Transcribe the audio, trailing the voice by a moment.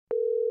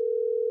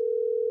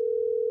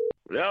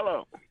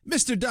Hello.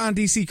 Mr. Don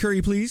D.C.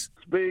 Curry, please.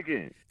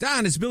 Speaking.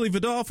 Don, it's Billy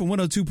Vidal from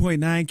 102.9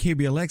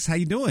 KBLX. How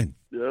you doing?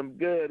 I'm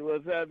good.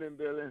 What's happening,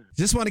 Billy?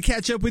 Just want to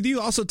catch up with you.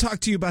 Also talk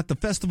to you about the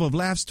Festival of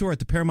Laughs tour at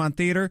the Paramount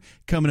Theatre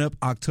coming up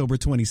October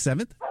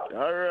 27th.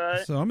 All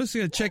right. So I'm just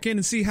going to check in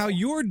and see how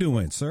you're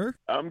doing, sir.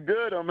 I'm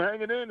good. I'm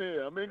hanging in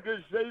here. I'm in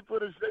good shape for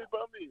the shape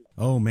I'm in.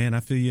 Oh, man, I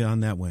feel you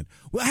on that one.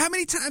 Well, how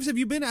many times have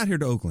you been out here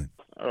to Oakland?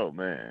 Oh,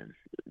 man.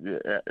 Yeah,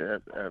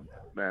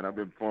 man, I've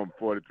been for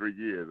 43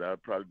 years.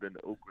 I've probably been to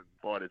Oakland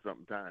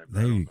 40-something times.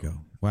 There you go.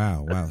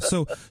 Wow.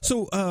 So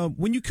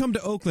when you come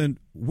to Oakland,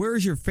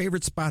 where's your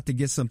favorite spot to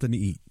get something to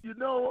eat? You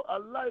know, I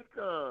like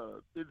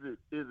is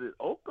it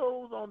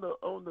Oko's on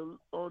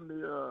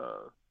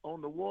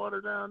the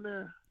water down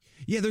there?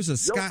 Yeah, there's a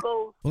Scott.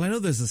 Well, I know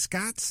there's a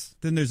Scott's.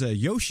 Then there's a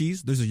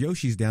Yoshi's. There's a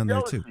Yoshi's down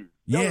there too.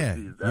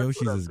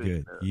 Yoshi's is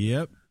good.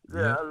 Yep.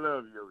 Yeah, I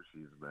love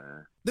Yoshi's,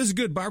 man. There's a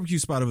good barbecue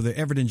spot over there,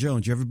 Everett &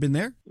 Jones. You ever been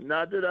there?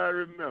 Not that I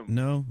remember.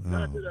 No?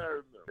 Not that I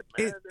remember.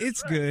 Man,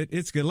 it's good.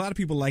 It's good. A lot of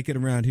people like it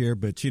around here,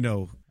 but, you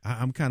know,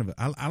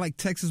 I like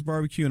Texas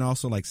barbecue and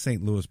also like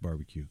St. Louis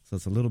barbecue. So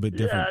it's a little bit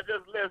different. Yeah, I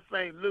just left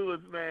St. Louis,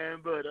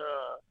 man, but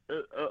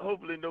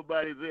hopefully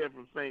nobody's there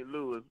from St.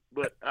 Louis.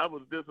 But I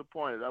was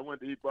disappointed. I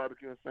went to eat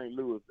barbecue in St.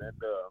 Louis, and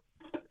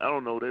I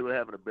don't know, they were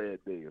having a bad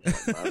day or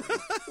something.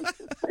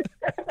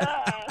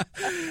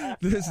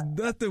 There's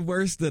nothing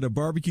worse than a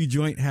barbecue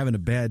joint having a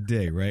bad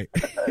day, right?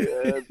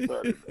 Yeah, that's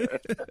funny,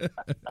 man.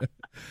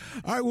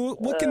 All right, well,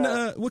 what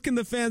can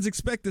the fans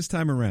expect this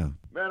time around?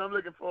 Man, I'm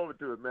looking forward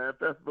to it, man.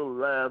 Festival of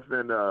Laughs,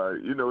 and,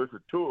 you know, it's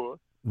a tour.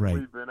 Right.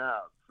 We've been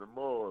out.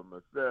 Sommore,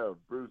 myself,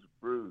 Bruce,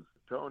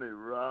 Tony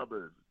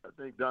Roberts. I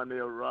think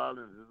Donnell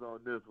Rawlings is on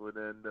this one,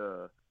 and,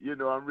 you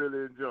know, I'm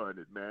really enjoying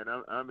it, man.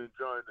 I'm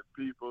enjoying the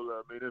people.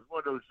 I mean, it's one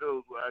of those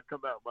shows where I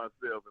come out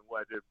myself and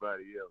watch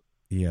everybody else.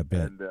 Yeah, I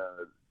bet. And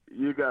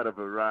you got a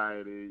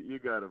variety,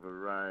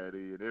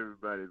 and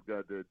everybody's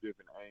got their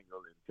different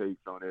angle and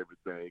takes on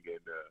everything,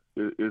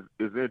 and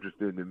it's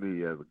interesting to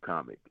me as a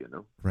comic, you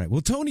know. Right.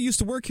 Well, Tony used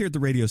to work here at the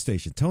radio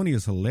station. Tony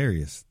is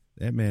hilarious.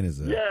 That man is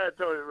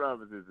Tony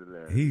Robbins is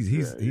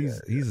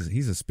hilarious.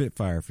 He's a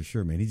spitfire for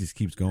sure, man. He just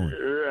keeps going.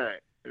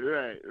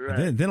 Right.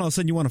 And then all of a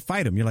sudden you want to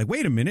fight him. You're like,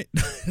 wait a minute.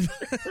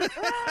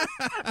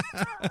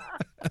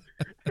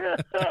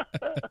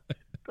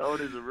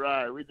 Tony's a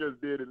ride. We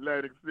just did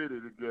Atlantic City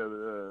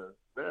together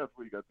last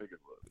week, I think it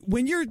was.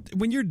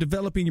 When you're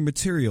developing your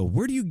material,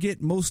 where do you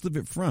get most of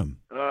it from?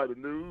 The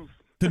news.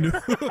 The news.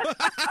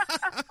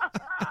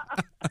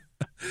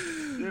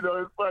 You know,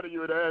 it's funny you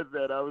would ask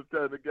that. I was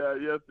telling the guy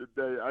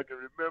yesterday. I can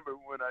remember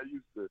when I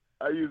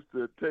used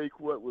to take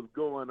what was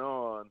going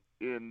on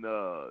in,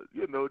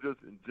 you know,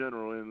 just in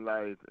general in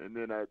life, and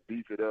then I'd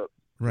beef it up.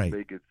 Right.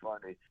 Make it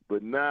funny.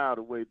 But now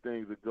the way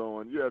things are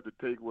going, you have to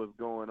take what's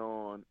going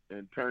on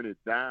and turn it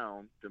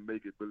down to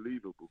make it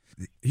believable.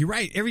 You're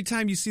right. Every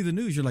time you see the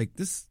news, you're like,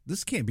 this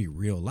can't be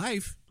real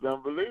life. It's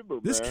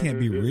unbelievable, This man. can't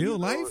be real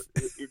life.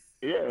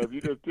 Yeah, if you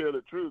just tell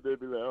the truth, they'd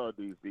be like, oh,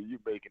 DC, you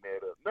making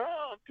that up. No,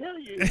 I'm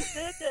telling you, he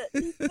said that.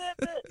 He said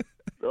that.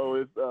 So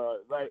it's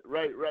like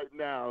right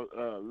now,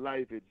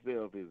 life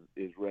itself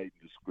is writing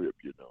the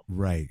script, you know.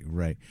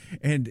 Right.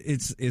 And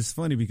it's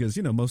funny because,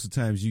 you know, most of the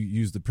times you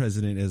use the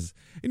president as,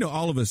 you know,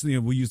 all of us, you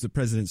know, we use the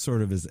president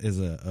sort of as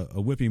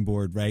a whipping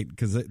board, right?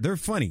 Because they're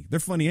funny. They're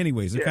funny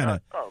anyways. They're kind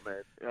of.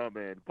 Oh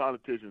man,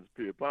 politicians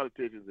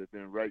have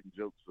been writing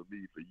jokes for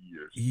me for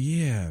years.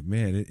 Yeah,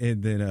 man.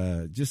 And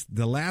then just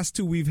the last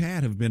two we've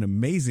had have been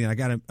amazing. I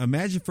got to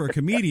imagine for a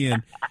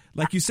comedian,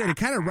 like you said, it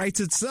kind of writes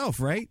itself,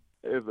 right?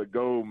 It's a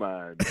gold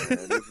mine, man.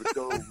 It's a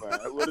gold mine.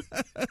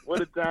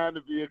 What a time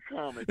to be a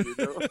comic, you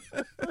know?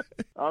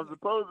 I'm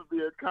supposed to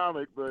be a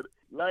comic, but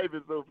life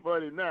is so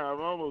funny now.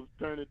 I'm almost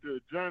turned into a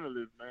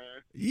journalist,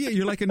 man. Yeah,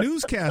 you're like a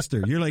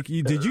newscaster. You're like,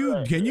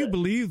 can you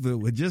believe that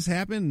what just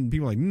happened? And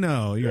people are like,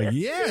 no. You're like,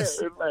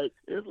 yes. Yeah,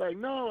 it's like,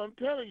 no, I'm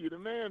telling you, the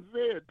man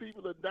said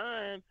people are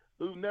dying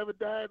who never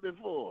died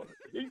before.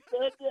 He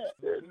said that.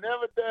 They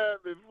never died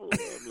before.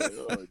 I'm like,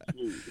 oh,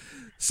 geez.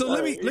 So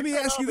let me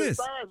ask you this.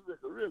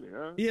 Really,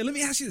 huh? Yeah, let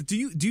me ask you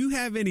this. Do you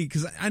have any,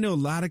 because I know a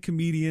lot of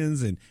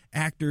comedians and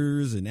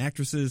actors and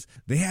actresses,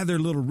 they have their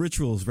little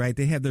rituals, right?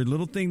 They have their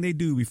little thing they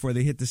do before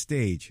they hit the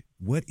stage.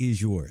 What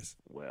is yours?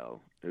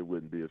 Well, it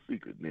wouldn't be a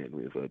secret then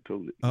if I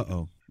told it.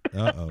 Uh-oh.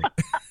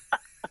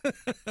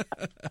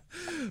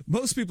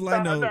 Most people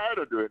I know. No, I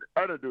don't do it.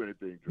 I don't do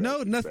anything.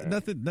 No, nothing.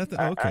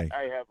 Okay.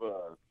 I have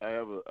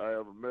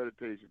a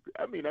meditation.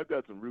 I mean, I've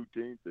got some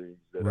routine things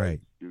that right.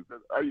 I do.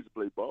 I used to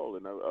play ball,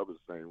 and I was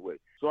the same way.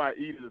 So I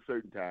eat at a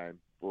certain time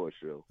for a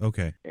show.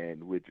 Okay.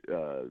 And which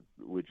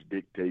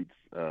dictates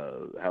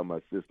how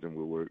my system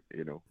will work.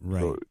 You know.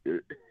 Right. So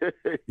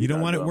you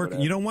don't want it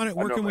working. You don't want it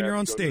working when you're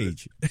on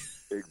stage.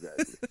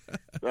 Exactly.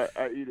 So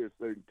I eat at a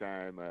certain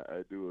time.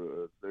 I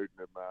do a certain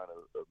amount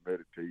of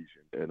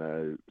meditation, and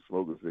I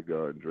smoke a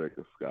cigar and drink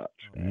a scotch.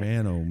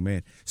 Man, oh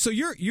man! So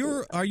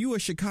are you a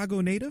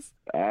Chicago native?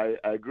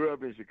 I grew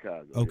up in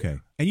Chicago. Okay, yeah.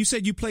 And you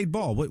said you played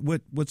ball.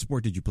 What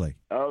sport did you play?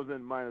 I was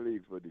in minor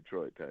leagues for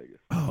Detroit Tigers.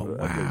 Oh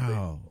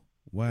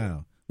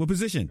wow! What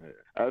position?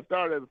 I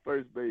started as a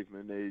first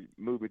baseman. They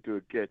moved me to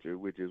a catcher,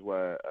 which is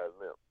why I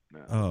limp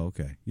now. Oh,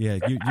 okay. Yeah,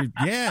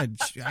 yeah.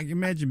 I can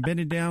imagine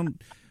bending down.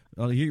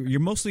 You're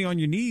mostly on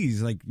your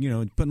knees, like,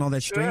 putting all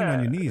that strain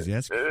on your knees.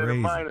 That's crazy. The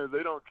minors,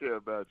 they don't care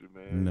about you,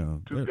 man.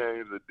 No. 2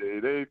 games a day,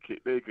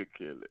 they could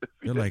kill it.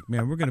 They're like,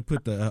 man, we're going to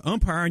put the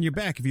umpire on your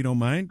back if you don't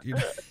mind.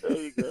 There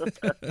you go.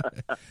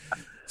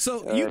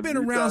 So you've been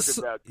around.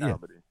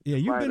 Yeah,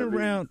 you've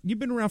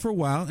been around for a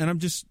while, and I'm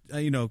just,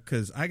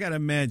 because I got to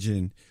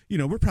imagine,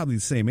 we're probably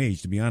the same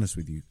age, to be honest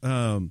with you.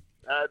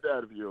 I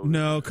doubt if you're older.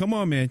 No, come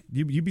on, man.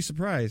 You'd be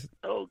surprised.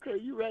 Okay,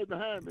 you right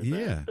behind me.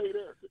 Yeah. Man. Stay there.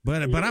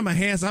 But I'm a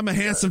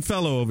handsome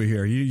fellow over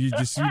here. You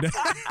just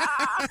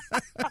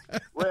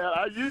Well,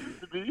 I used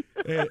to be.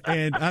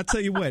 and I'll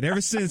tell you what. Ever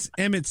since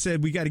Emmett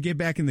said we got to get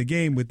back in the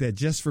game with that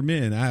Just for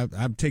Men,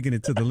 I'm taking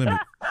it to the limit.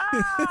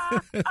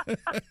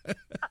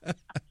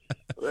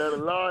 Well,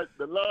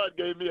 the Lord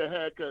gave me a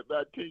haircut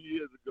about 10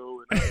 years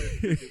ago, and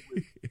I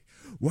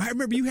well, I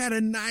remember you had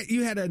a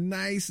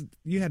nice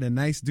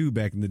do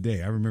back in the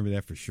day. I remember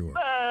that for sure.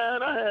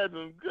 Man, I had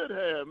some good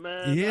hair,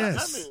 man.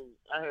 Yes.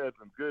 I had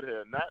some good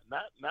hair.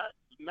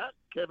 Not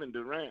Kevin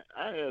Durant.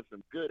 I had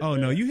some good hair. Oh,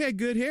 no, you had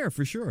good hair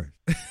for sure.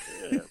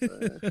 Yeah,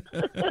 man.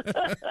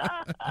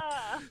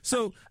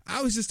 So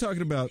I was just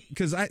talking about,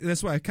 because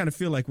that's why I kind of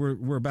feel like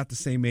we're about the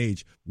same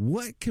age.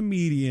 What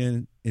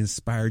comedian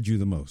inspired you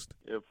the most?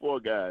 There are 4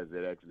 guys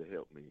that actually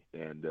helped me,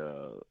 and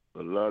a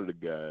lot of the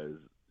guys,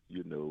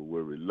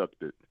 were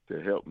reluctant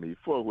to help me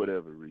for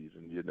whatever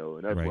reason, and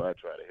that's Right. why I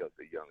try to help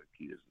the younger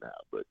kids now.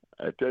 But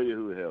I tell you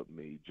who helped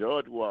me: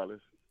 George Wallace.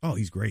 Oh,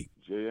 he's great.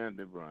 J.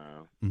 Anthony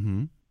Brown,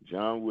 Mm-hmm.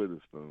 John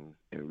Witherspoon,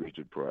 and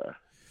Richard Pryor.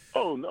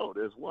 Oh, no,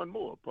 there's one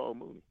more, Paul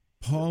Mooney.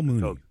 Paul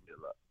Mooney.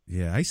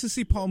 Yeah, I used to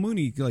see Paul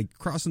Mooney like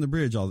crossing the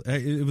bridge.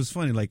 It was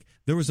funny. Like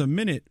there was a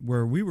minute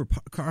where we were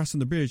crossing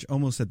the bridge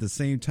almost at the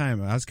same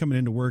time. I was coming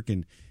into work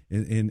in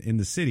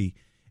the city,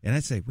 and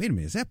I'd say, "Wait a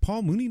minute, is that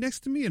Paul Mooney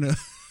next to me?" And he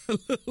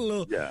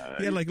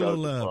had like a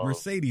little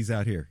Mercedes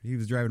out here. He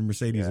was driving a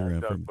Mercedes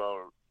around. I talk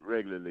about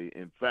regularly.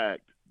 In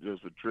fact,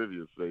 just for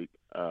trivia's sake,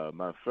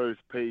 my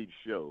first paid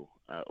show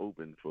I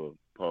opened for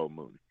Paul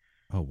Mooney.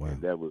 Oh wow!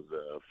 And that was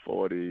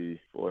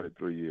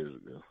 43 years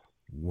ago.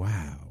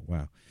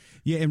 Wow.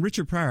 Yeah, and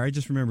Richard Pryor, I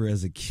just remember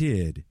as a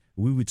kid,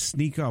 we would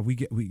sneak off.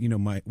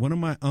 One of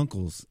my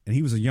uncles, and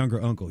he was a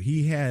younger uncle,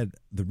 he had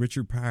the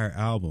Richard Pryor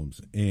albums,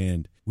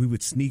 and we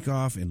would sneak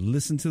off and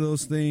listen to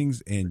those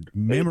things and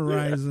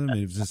memorize them. And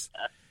it was just,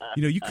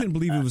 you couldn't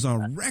believe it was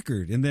on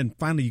record. And then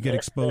finally you get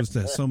exposed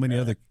to so many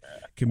other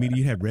comedians.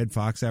 You had Red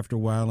Fox after a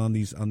while on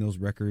those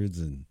records,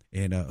 and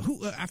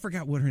I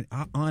forgot what her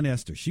Aunt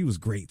Esther. She was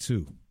great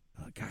too.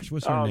 Gosh,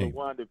 what's her name?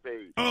 Wanda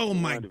Page. Oh,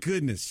 my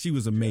goodness. She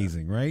was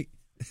amazing, right?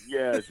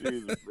 Yeah, she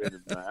was a friend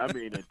of mine. I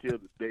mean, until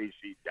the day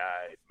she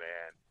died,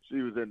 man. She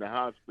was in the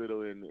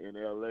hospital in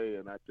L.A.,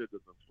 and I took her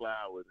some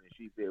flowers, and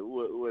she said,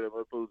 what am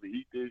I supposed to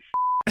eat this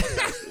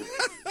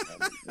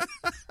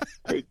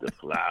Take the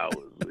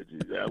flowers with you.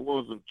 I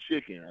want some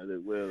chicken. I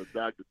said, well, the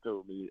doctor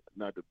told me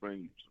not to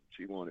bring you some.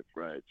 She wanted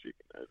fried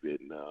chicken. I said,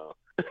 no.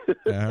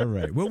 All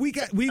right. Well,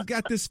 we've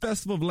got this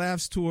Festival of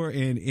Laughs tour,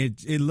 and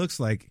it looks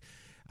like,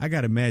 I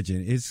got to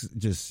imagine, it's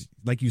just,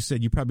 like you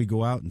said, you probably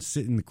go out and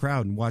sit in the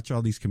crowd and watch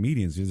all these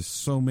comedians. There's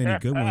so many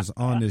good ones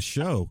on this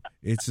show.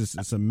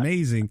 It's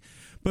amazing.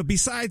 But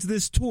besides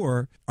this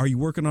tour, are you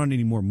working on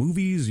any more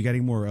movies? You got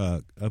any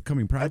more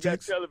upcoming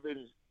projects?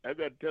 I've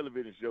got a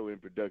television show in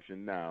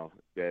production now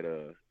that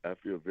I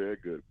feel very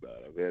good about.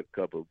 I've had a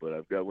couple, but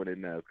I've got one in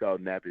now. It's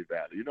called Nappy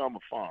Valley. I'm a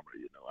farmer,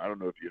 I don't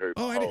know if you heard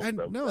about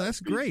hogs. No, that's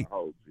great.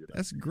 Hogs,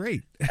 That's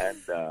great. And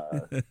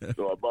so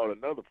I bought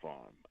another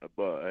farm.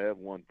 I have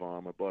one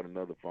farm. I bought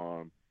another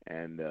farm,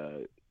 and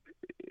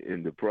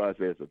in the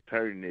process of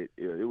turning it,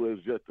 it was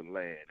just a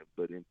land,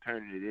 but in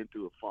turning it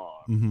into a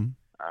farm, mm-hmm.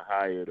 I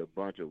hired a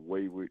bunch of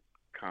wayward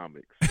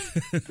comics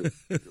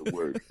to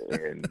work.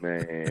 And,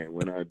 man,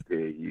 when I tell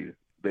you,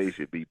 they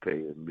should be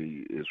paying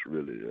me. It's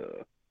really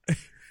a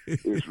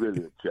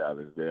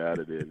challenge. They're out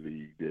of their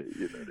league.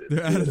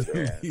 They're out of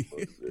their league.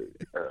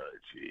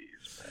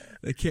 Jeez, man.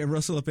 They can't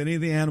rustle up any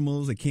of the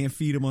animals. They can't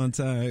feed them on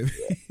time.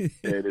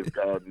 And it's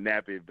called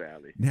Nappy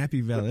Valley.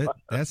 Nappy Valley.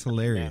 That's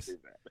hilarious.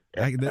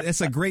 That's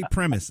a great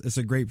premise. It's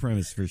a great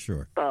premise for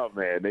sure. Oh,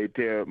 man. They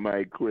tear up my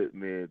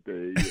equipment.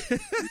 You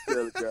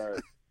tell the guy,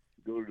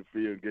 go to the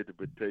field and get the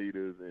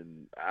potatoes, and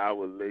an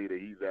hour later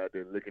he's out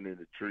there looking in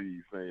the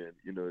trees saying,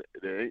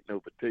 there ain't no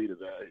potatoes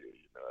out here.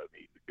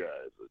 The guys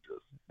are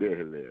they're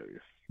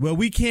hilarious. Well,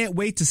 we can't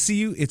wait to see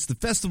you. It's the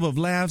Festival of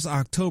Laughs,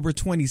 October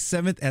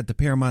 27th at the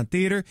Paramount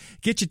Theatre.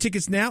 Get your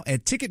tickets now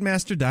at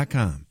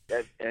Ticketmaster.com.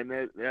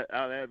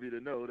 I'll have you to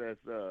know that's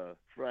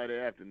Friday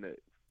after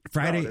next.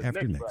 Friday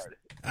after next. Friday.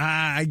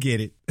 I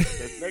get it.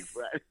 That's next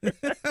Friday.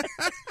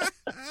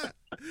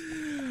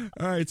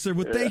 All right, sir.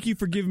 Well, thank you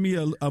for giving me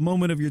a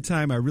moment of your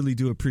time. I really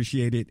do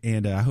appreciate it,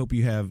 and I hope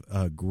you have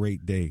a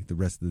great day the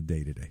rest of the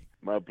day today.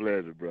 My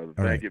pleasure, brother.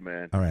 All Thank you,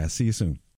 man. All right, I'll see you soon.